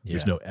all. Yeah.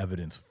 There's no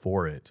evidence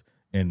for it,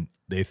 and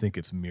they think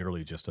it's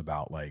merely just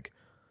about like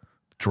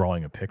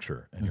drawing a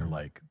picture, and you're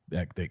like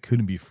that they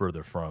couldn't be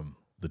further from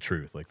the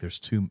truth. Like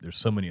there's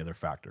so many other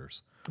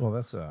factors. Well,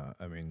 that's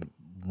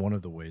one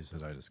of the ways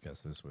that I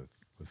discuss this with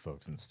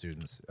folks and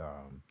students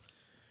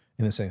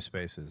in the same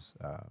space is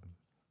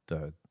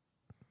the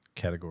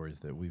categories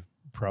that we've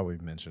probably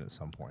mentioned at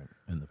some point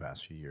in the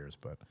past few years,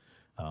 but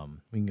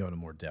we can go into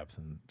more depth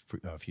in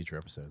future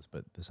episodes.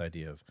 But this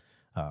idea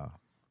of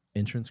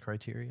entrance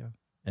criteria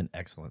and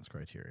excellence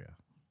criteria,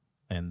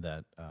 and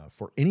that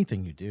for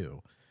anything you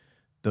do,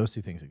 those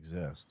two things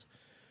exist.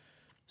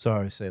 So I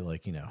always say,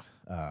 like,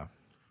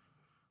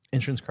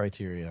 entrance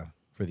criteria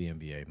for the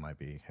NBA might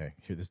be, hey,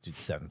 here, this dude's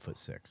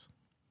 7'6".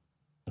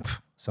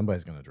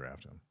 Somebody's going to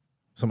draft him.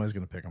 Somebody's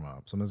going to pick him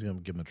up. Somebody's going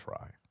to give him a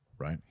try,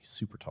 right? He's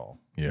super tall.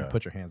 Yeah. You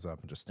put your hands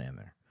up and just stand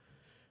there.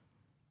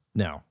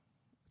 Now,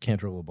 can't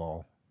dribble the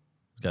ball.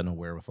 Got no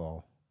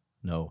wherewithal.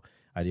 No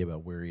idea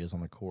about where he is on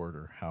the court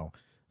or how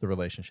the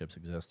relationships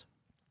exist.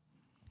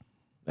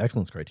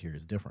 Excellence criteria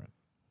is different.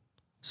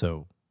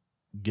 So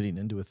getting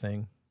into a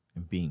thing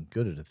and being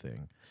good at a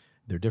thing,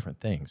 they're different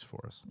things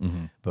for us.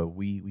 Mm-hmm. But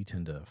we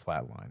tend to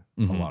flatline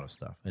a lot of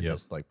stuff and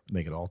just like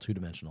make it all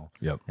two-dimensional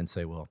and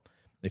say, well,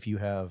 if you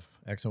have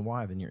X and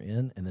Y, then you're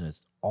in, and then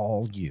it's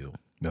all you.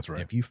 That's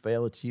right. If you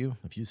fail, it's you.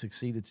 If you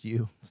succeed, it's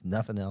you. It's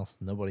nothing else,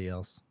 nobody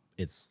else.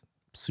 It's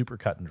super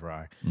cut and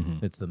dry.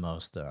 Mm-hmm. It's the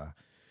most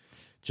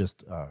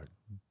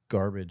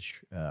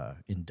garbage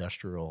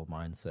industrial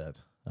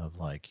mindset of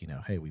like,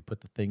 hey, we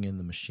put the thing in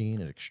the machine,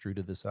 it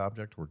extruded this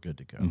object, we're good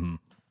to go. Mm-hmm.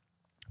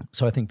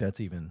 So I think that's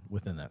even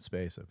within that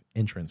space of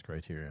entrance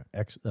criteria,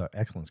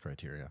 excellence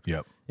criteria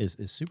is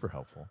super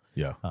helpful.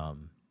 Yeah.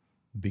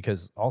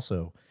 Because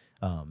also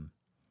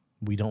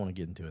we don't want to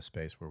get into a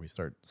space where we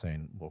start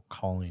saying, well,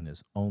 calling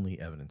is only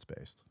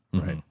evidence-based,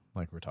 right?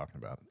 Like we're talking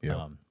about.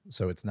 Yeah.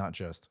 So it's not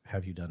just,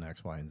 have you done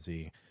X, Y, and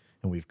Z?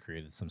 And we've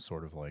created some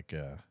sort of like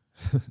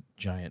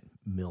giant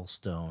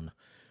millstone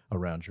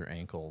around your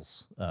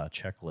ankles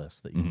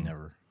checklist that you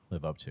never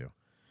live up to.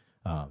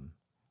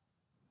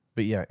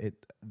 But yeah,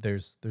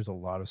 there's a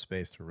lot of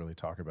space to really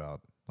talk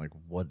about like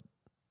what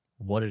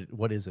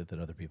is it that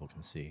other people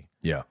can see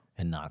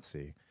and not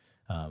see.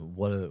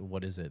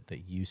 What is it that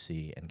you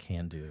see and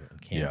can do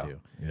and can't do?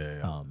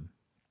 Yeah.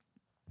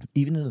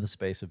 Even into the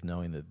space of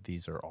knowing that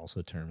these are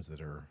also terms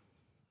that are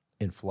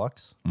in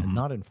flux, and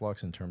not in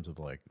flux in terms of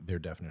like their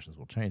definitions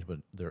will change, but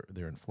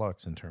they're in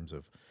flux in terms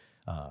of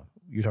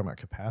you're talking about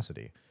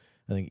capacity.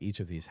 I think each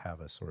of these have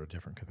a sort of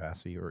different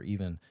capacity, or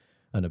even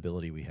an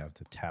ability we have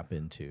to tap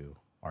into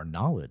our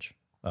knowledge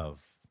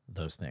of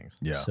those things.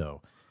 Yeah.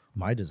 So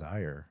my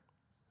desire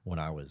when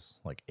I was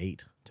like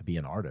 8 to be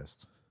an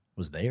artist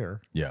was there.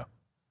 Yeah.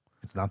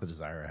 It's not the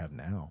desire I have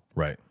now.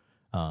 Right.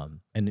 And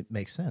it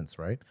makes sense,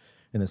 right?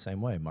 In the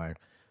same way,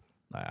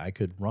 I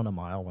could run a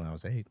mile when I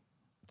was 8.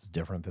 It's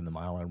different than the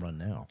mile I run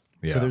now.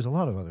 Yeah. So there's a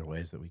lot of other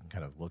ways that we can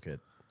kind of look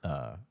at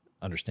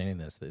understanding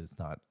this, that it's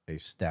not a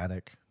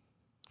static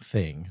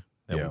thing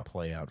that we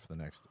play out for the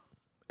next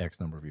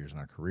X number of years in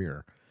our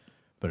career,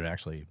 but it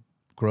actually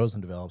grows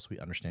and develops. We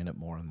understand it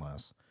more and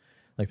less.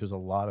 Like there's a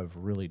lot of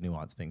really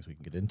nuanced things we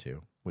can get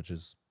into, which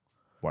is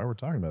why we're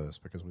talking about this,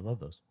 because we love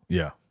those.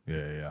 Yeah.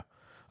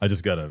 I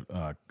just got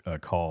a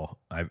call.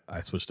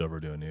 I switched over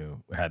to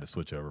I had to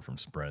switch over from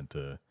Sprint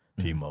to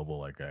T-Mobile.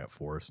 Like I got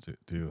forced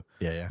to.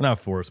 Yeah. Not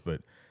forced,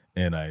 but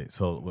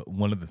so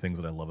one of the things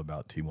that I love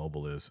about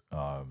T-Mobile is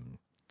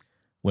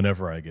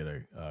whenever I get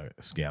a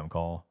scam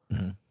call,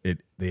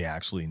 they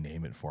actually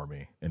name it for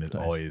me, and it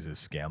always is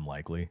scam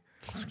likely.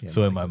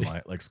 So in my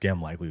mind, like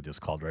scam likely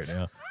just called right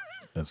now.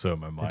 And so in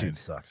my mind, dude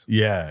sucks.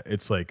 Yeah,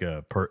 it's like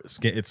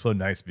it's so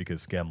nice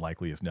because scam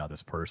likely is now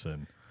this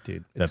person,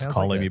 dude, that's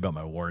calling me about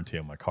my warranty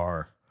on my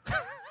car.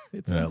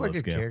 It sounds like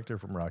a character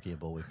from Rocky and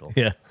Bullwinkle.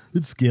 Yeah,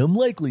 it's scam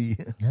likely.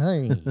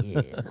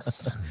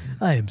 Yes,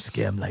 I am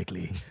scam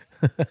likely.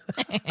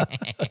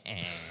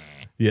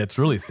 Yeah, it's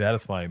really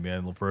satisfying,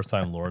 man. The first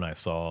time Laura and I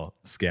saw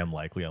scam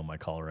likely on my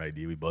caller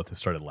ID, we both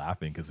started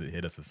laughing because it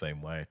hit us the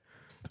same way.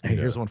 Hey,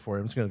 here's one for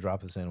you. I'm just going to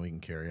drop this in and we can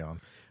carry on.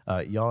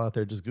 Y'all out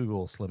there, just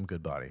Google Slim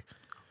Goodbody.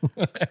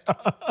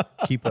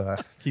 Keep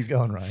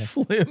going, Ryan.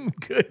 Slim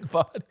good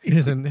body.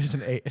 There's a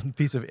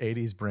piece of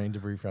 80s brain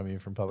debris from you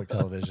from public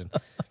television.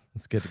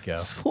 It's good to go.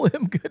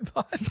 Slim good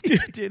body.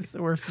 Dude, it's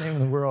the worst name in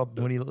the world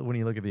when you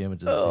look at the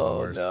images. It's even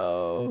worse.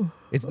 No.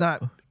 It's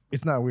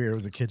not weird. It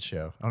was a kid's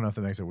show. I don't know if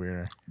that makes it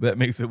weirder. That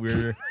makes it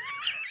weirder.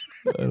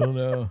 I don't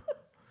know.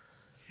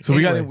 So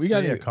Anyway, we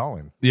got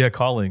calling. Yeah,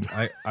 calling.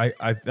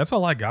 I that's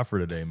all I got for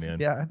today, man.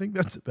 Yeah, I think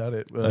that's about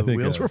it. I think,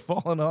 wheels were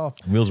falling off.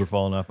 Wheels were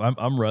falling off.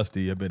 I'm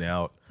rusty. I've been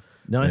out.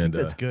 No, I think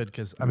that's good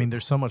because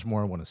there's so much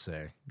more I want to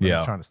say. But Yeah.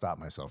 I'm trying to stop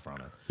myself from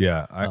it.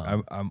 Yeah,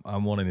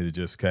 I'm wanting to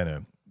just kind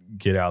of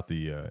get out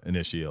the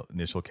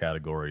initial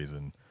categories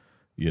and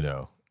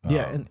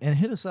Yeah, and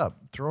hit us up.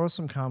 Throw us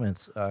some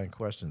comments and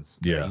questions.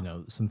 Yeah.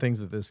 Some things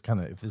that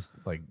if this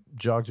like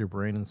jogs your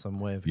brain in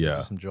some way, if it gives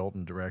you some jolt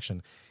in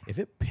direction, if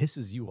it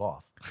pisses you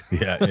off.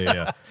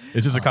 Yeah.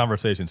 It's just a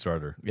conversation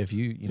starter. If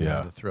you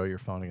have to throw your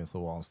phone against the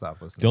wall and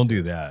stop listening. Don't to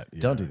do us, that. Yeah,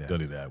 Don't do that. Don't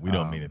do that. We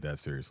don't mean it that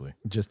seriously.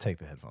 Just take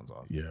the headphones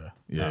off. Yeah.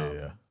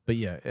 But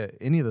yeah,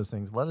 any of those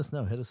things, let us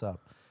know. Hit us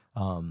up.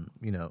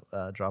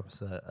 Drop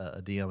us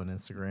a DM on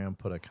Instagram.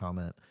 Put a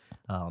comment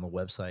on the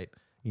website.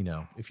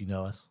 If you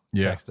know us,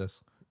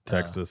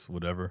 text us,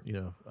 whatever.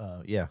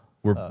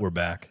 We're We're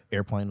back.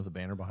 airplane with a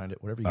banner behind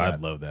it. Whatever you got.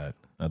 I'd love that.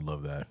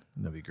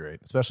 That'd be great,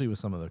 especially with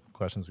some of the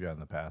questions we got in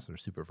the past that are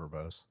super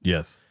verbose.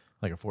 Yes,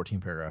 Like a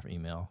 14-paragraph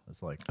email.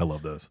 It's like, I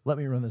love those. let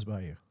me run this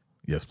by you.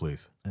 Yes,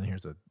 please. And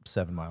here's a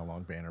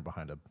 7-mile-long banner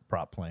behind a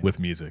prop plane. With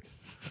music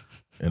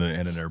and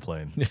an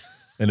airplane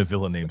and a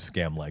villain named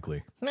Scam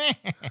Likely.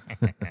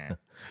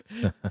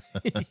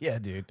 Yeah,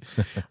 dude.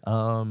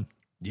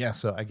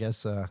 So I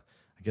guess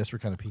we're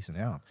kind of peacing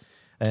out.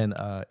 And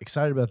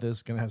excited about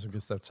this. Going to have some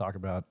good stuff to talk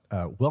about.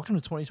 Welcome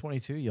to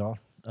 2022, y'all.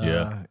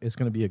 It's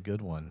going to be a good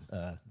one.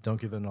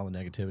 Don't give in all the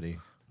negativity.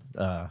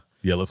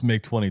 Let's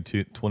make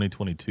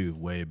 2022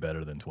 way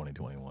better than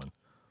 2021.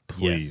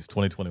 Please. Yes.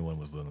 2021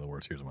 was one of the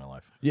worst years of my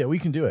life. Yeah, we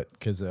can do it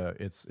because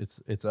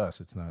it's us.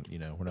 It's not, we're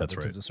not That's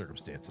victims right. of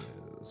circumstances.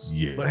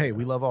 Yeah. But hey,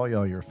 we love all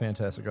y'all. You're a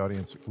fantastic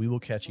audience. We will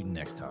catch you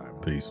next time.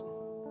 Peace.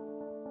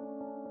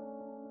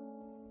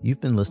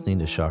 You've been listening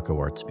to Shaco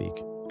Art Speak,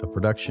 a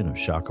production of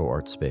Shaco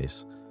Art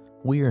Space.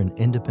 We are an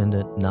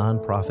independent,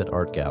 non-profit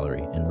art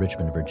gallery in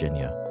Richmond,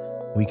 Virginia.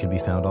 We can be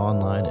found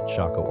online at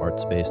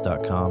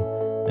shacoartspace.com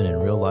and in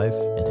real life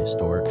in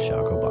historic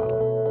Shaco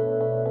Bottom.